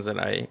reasons that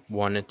I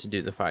wanted to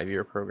do the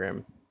 5-year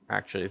program,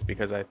 actually, is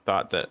because I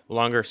thought that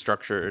longer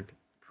structured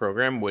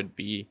program would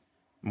be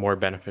more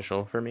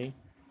beneficial for me.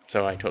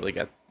 So I totally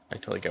get I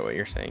totally get what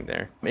you're saying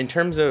there. In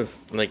terms of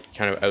like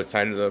kind of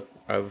outside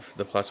of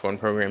the Plus One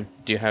program,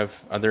 do you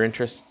have other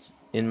interests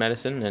in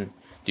medicine, and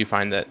do you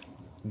find that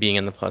being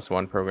in the Plus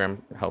One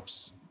program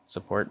helps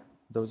support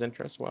those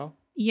interests well?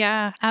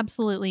 Yeah,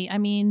 absolutely. I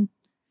mean,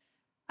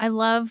 I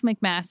love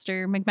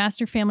McMaster.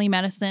 McMaster Family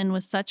Medicine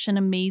was such an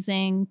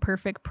amazing,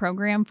 perfect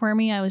program for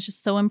me. I was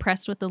just so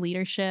impressed with the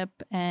leadership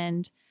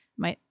and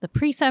the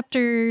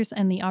preceptors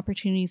and the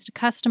opportunities to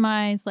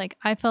customize. Like,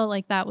 I felt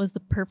like that was the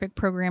perfect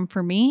program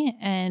for me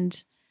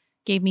and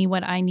gave me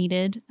what I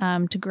needed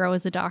to grow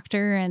as a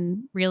doctor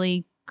and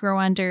really grow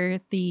under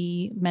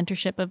the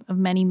mentorship of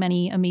many,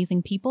 many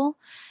amazing people.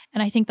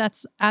 And I think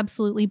that's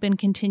absolutely been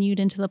continued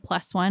into the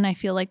Plus One. I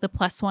feel like the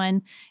Plus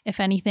One,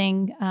 if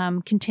anything,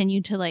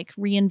 continued to like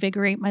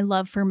reinvigorate my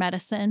love for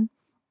medicine.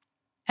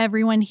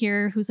 Everyone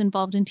here who's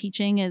involved in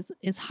teaching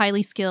is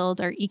highly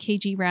skilled. Our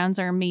EKG rounds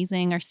are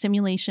amazing. Our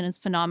simulation is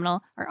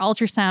phenomenal. Our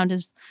ultrasound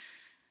is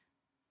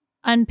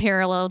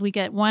unparalleled. We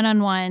get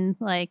one-on-one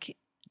like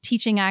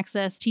teaching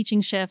access,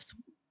 teaching shifts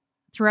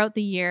throughout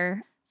the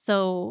year.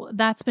 So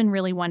that's been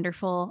really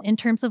wonderful. In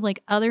terms of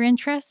like other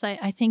interests,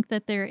 I think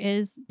that there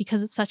is,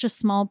 because it's such a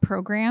small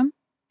program,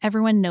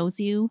 everyone knows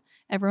you.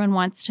 Everyone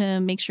wants to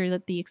make sure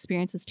that the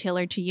experience is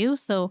tailored to you.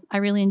 So I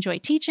really enjoy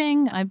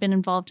teaching. I've been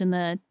involved in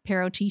the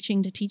Paro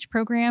Teaching to Teach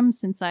program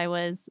since I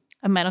was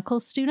a medical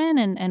student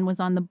and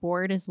was on the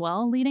board as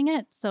well leading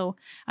it. So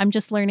I'm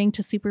just learning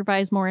to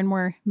supervise more and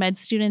more med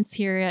students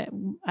here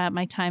at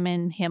my time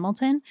in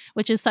Hamilton,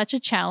 which is such a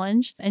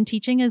challenge. And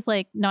teaching is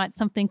like not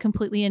something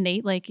completely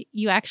innate. Like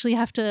you actually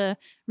have to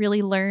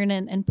really learn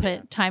and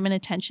put time and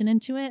attention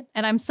into it.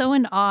 And I'm so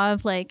in awe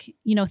of like,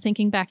 you know,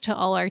 thinking back to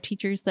all our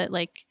teachers that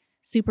like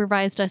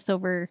supervised us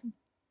over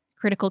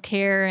critical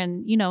care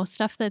and, you know,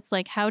 stuff that's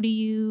like, how do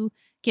you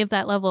give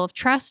that level of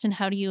trust and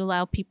how do you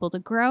allow people to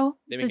grow?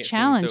 It's a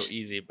challenge. Seem so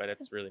easy, but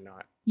it's really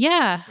not.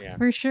 Yeah,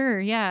 for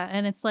sure. Yeah.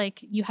 And it's like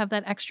you have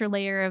that extra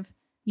layer of,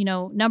 you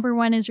know, number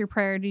one is your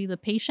priority, the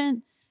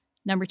patient.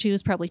 Number two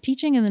is probably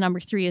teaching. And the number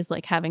three is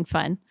like having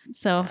fun.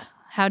 So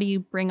how do you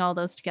bring all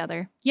those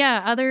together?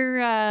 Yeah. Other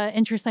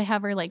interests I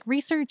have are like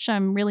research.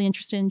 I'm really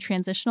interested in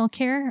transitional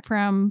care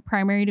from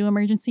primary to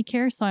emergency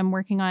care. So I'm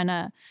working on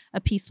a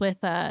piece with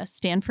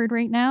Stanford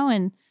right now.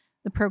 And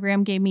the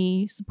program gave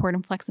me support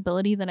and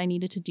flexibility that I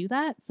needed to do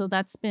that. So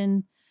that's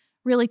been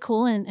really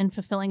cool and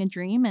fulfilling a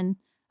dream. And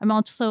I'm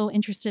also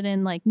interested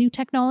in like new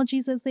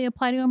technologies as they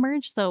apply to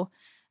emerge. So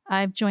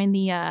I've joined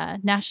the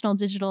National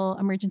Digital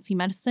Emergency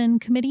Medicine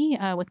Committee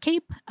with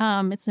CAPE.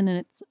 It's in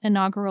its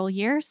inaugural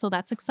year, so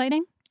that's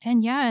exciting.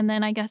 And yeah, and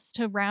then I guess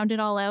to round it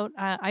all out,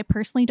 I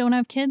personally don't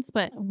have kids,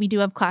 but we do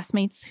have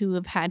classmates who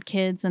have had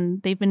kids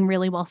and they've been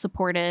really well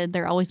supported.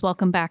 They're always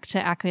welcome back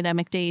to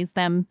academic days,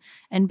 them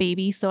and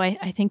baby. So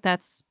I think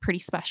that's pretty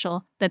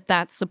special that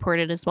that's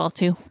supported as well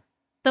too.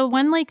 The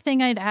one like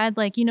thing I'd add,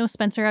 like, you know,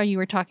 Spencer, how you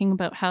were talking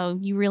about how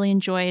you really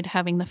enjoyed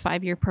having the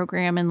 5-year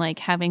program and like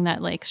having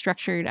that like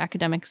structured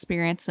academic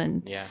experience.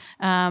 And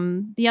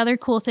the other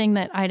cool thing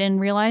that I didn't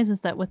realize is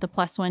that with the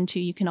Plus One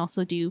too, you can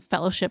also do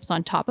fellowships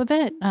on top of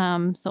it.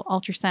 So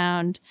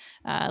ultrasound,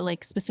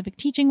 like specific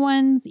teaching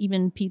ones,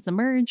 even Peds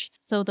Emerge.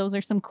 So those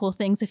are some cool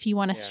things if you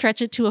want to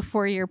stretch it to a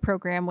 4-year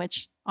program,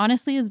 which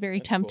honestly is very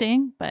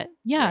tempting. Cool. But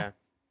yeah.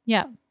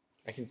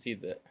 I can see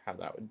how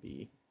that would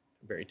be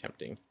very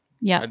tempting.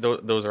 Yeah.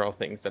 Those are all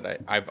things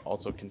that I've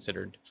also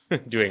considered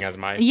doing as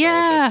my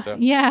fellowship. So,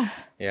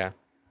 yeah.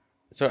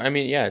 So, I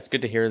mean, it's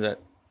good to hear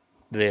that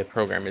the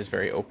program is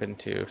very open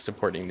to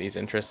supporting these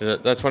interests.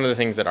 And that's one of the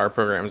things that our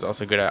program is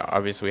also good at.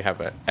 Obviously, we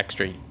have an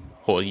extra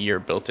whole year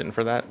built in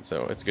for that.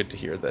 So it's good to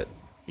hear that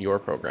your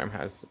program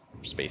has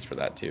space for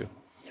that too.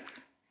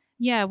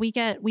 Yeah, we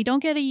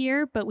don't get a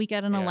year, but we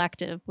get an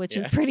elective, which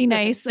is pretty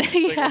nice. It's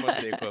like almost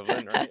the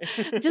equivalent, right?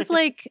 Just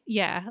like,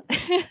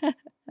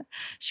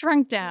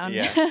 shrunk down.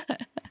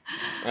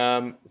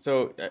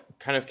 So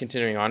kind of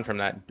continuing on from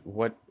that,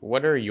 what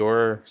are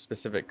your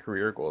specific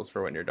career goals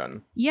for when you're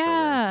done?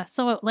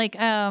 So like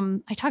I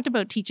talked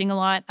about teaching a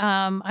lot.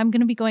 I'm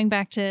going to be going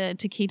back to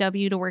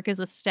KW to work as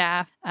a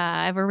staff.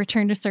 I have a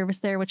return to service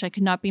there, which I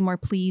could not be more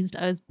pleased.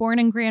 I was born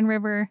in Grand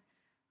River.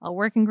 I'll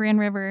work in Grand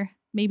River.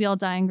 Maybe I'll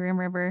die in Grand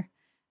River.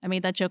 I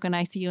made that joke in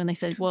ICU and they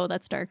said, whoa,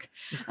 that's dark.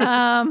 So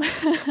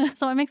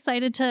I'm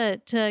excited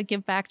to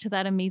give back to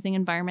that amazing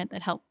environment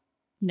that helped,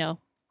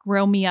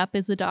 grow me up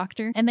as a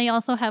doctor. And they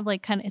also have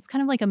it's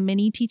kind of like a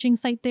mini teaching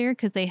site there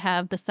because they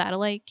have the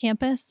satellite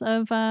campus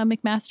of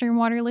McMaster in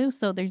Waterloo.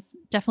 So there's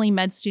definitely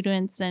med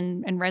students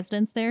and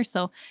residents there.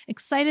 So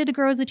excited to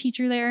grow as a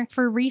teacher there.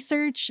 For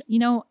research,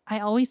 I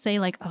always say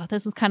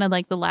this is kind of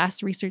like the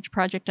last research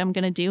project I'm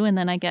going to do. And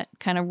then I get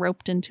kind of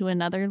roped into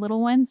another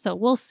little one. So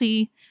we'll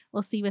see.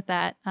 We'll see with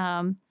that.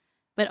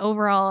 But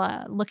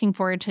overall, looking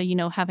forward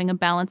to, having a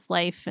balanced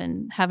life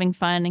and having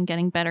fun and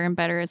getting better and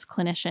better as a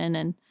clinician.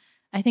 And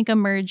I think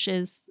Emerge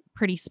is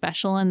pretty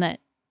special in that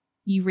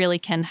you really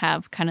can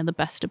have kind of the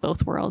best of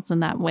both worlds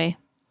in that way.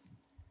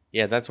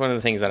 Yeah, that's one of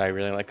the things that I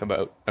really like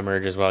about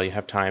Emerge as well. You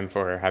have time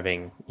for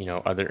having,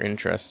 other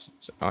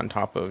interests on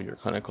top of your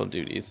clinical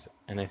duties.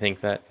 And I think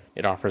that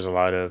it offers a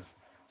lot of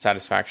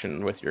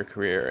satisfaction with your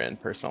career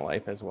and personal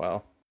life as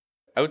well.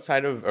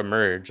 Outside of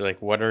Emerge,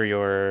 like what are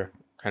your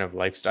kind of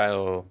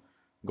lifestyle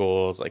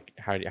goals? Like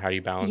how do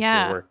you balance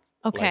Yeah. your work,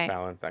 Okay. life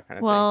balance, that kind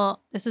of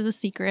Well, this is a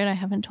secret. I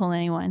haven't told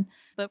anyone.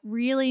 But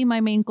really,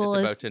 my main thing? goal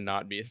It's is about to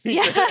not be a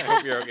secret. Yeah. I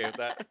hope you're okay with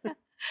that.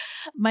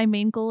 my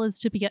main goal is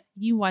to be.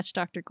 You watch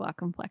Dr.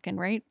 Glockenflecken,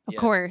 right? Of Yes.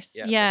 course.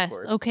 Yes, of Yes.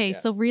 course. Okay. Yeah.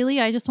 So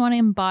really, I just want to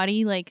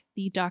embody like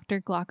the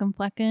Dr.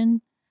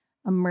 Glockenflecken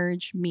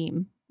Emerge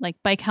meme, like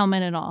bike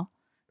helmet and all.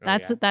 Oh, yeah.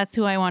 That's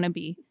who I want to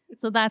be.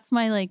 So that's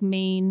my like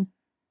main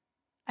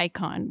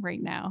icon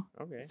right now.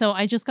 Okay. So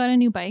I just got a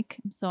new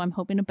bike. So I'm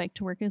hoping to bike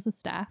to work as a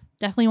staff.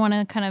 Definitely want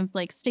to kind of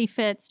like stay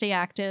fit, stay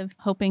active,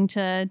 hoping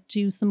to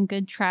do some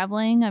good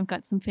traveling. I've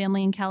got some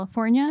family in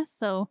California.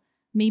 So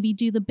maybe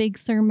do the Big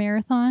Sur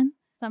Marathon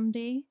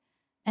someday.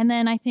 And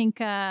then I think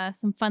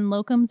some fun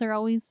locums are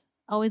always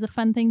a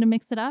fun thing to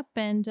mix it up.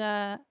 And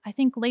I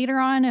think later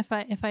on, if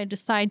I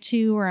decide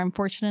to, or I'm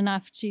fortunate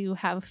enough to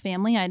have a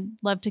family, I'd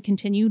love to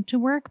continue to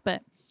work,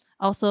 but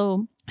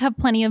also have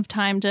plenty of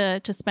time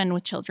to spend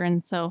with children.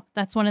 So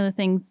that's one of the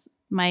things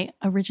my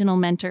original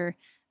mentor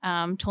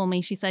told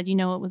me. She said, it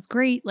was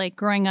great, like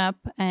growing up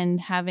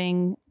and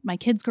having my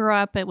kids grow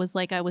up. It was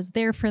like I was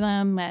there for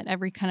them at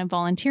every kind of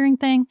volunteering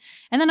thing.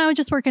 And then I would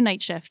just work a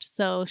night shift.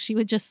 So she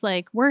would just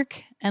like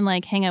work and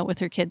like hang out with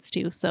her kids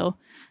too. So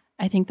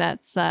I think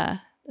that's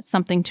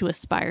something to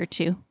aspire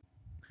to.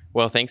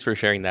 Well, thanks for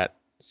sharing that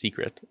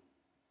secret.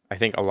 I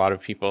think a lot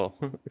of people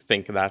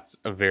think that's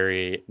a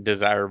very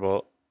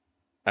desirable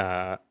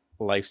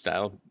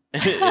lifestyle,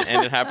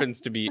 and it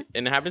happens to be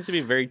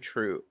very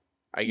true.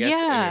 I guess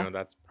Yeah.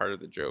 that's part of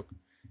the joke,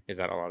 is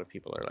that a lot of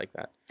people are like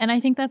that. And I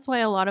think that's why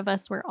a lot of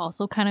us were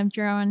also kind of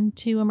drawn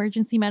to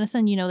emergency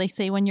medicine. They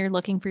say when you're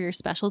looking for your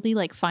specialty,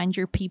 like find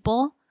your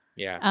people.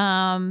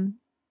 Yeah.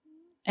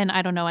 And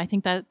I don't know. I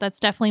think that's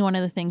definitely one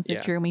of the things that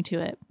Yeah. drew me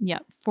to it. Yeah,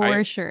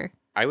 for sure.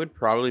 I would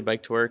probably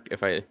bike to work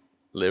if I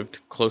lived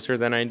closer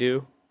than I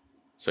do.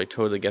 So I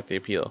totally get the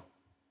appeal.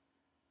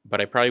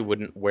 But I probably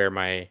wouldn't wear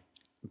my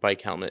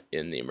bike helmet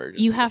in the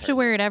emergency. You have to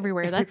wear it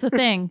everywhere. That's the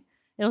thing.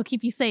 It'll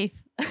keep you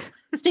safe.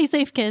 Stay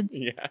safe, kids.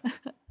 Yeah.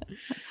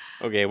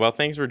 Okay. Well,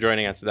 thanks for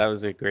joining us. That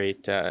was a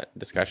great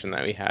discussion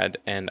that we had.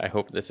 And I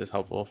hope this is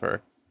helpful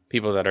for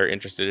people that are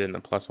interested in the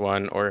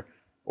 +1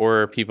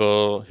 or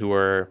people who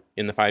are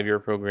in the 5-year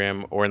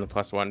program or in the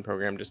 +1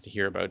 program, just to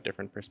hear about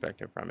different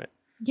perspective from it.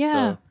 Yeah.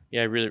 So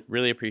yeah, I really,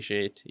 really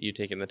appreciate you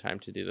taking the time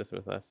to do this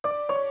with us.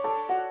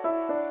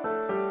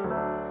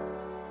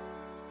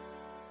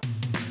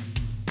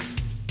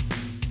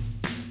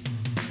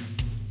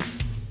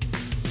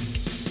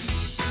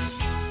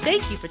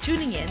 Thank you for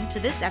tuning in to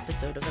this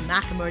episode of the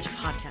Mac Emerge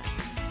podcast.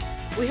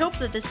 We hope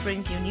that this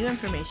brings you new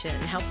information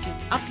and helps you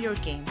up your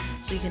game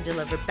so you can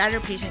deliver better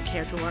patient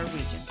care to our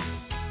region.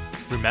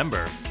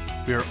 Remember,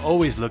 we are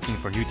always looking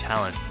for new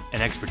talent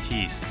and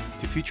expertise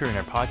to feature in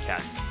our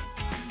podcast.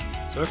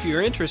 So if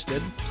you're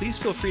interested, please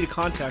feel free to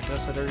contact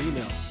us at our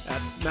email at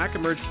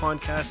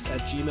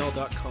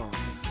macemergepodcast@gmail.com.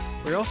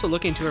 We're also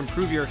looking to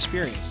improve your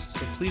experience,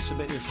 so please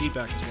submit your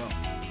feedback as well.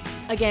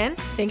 Again,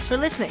 thanks for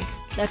listening.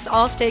 Let's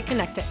all stay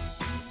connected.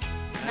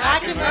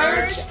 Mac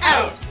Emerge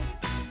out!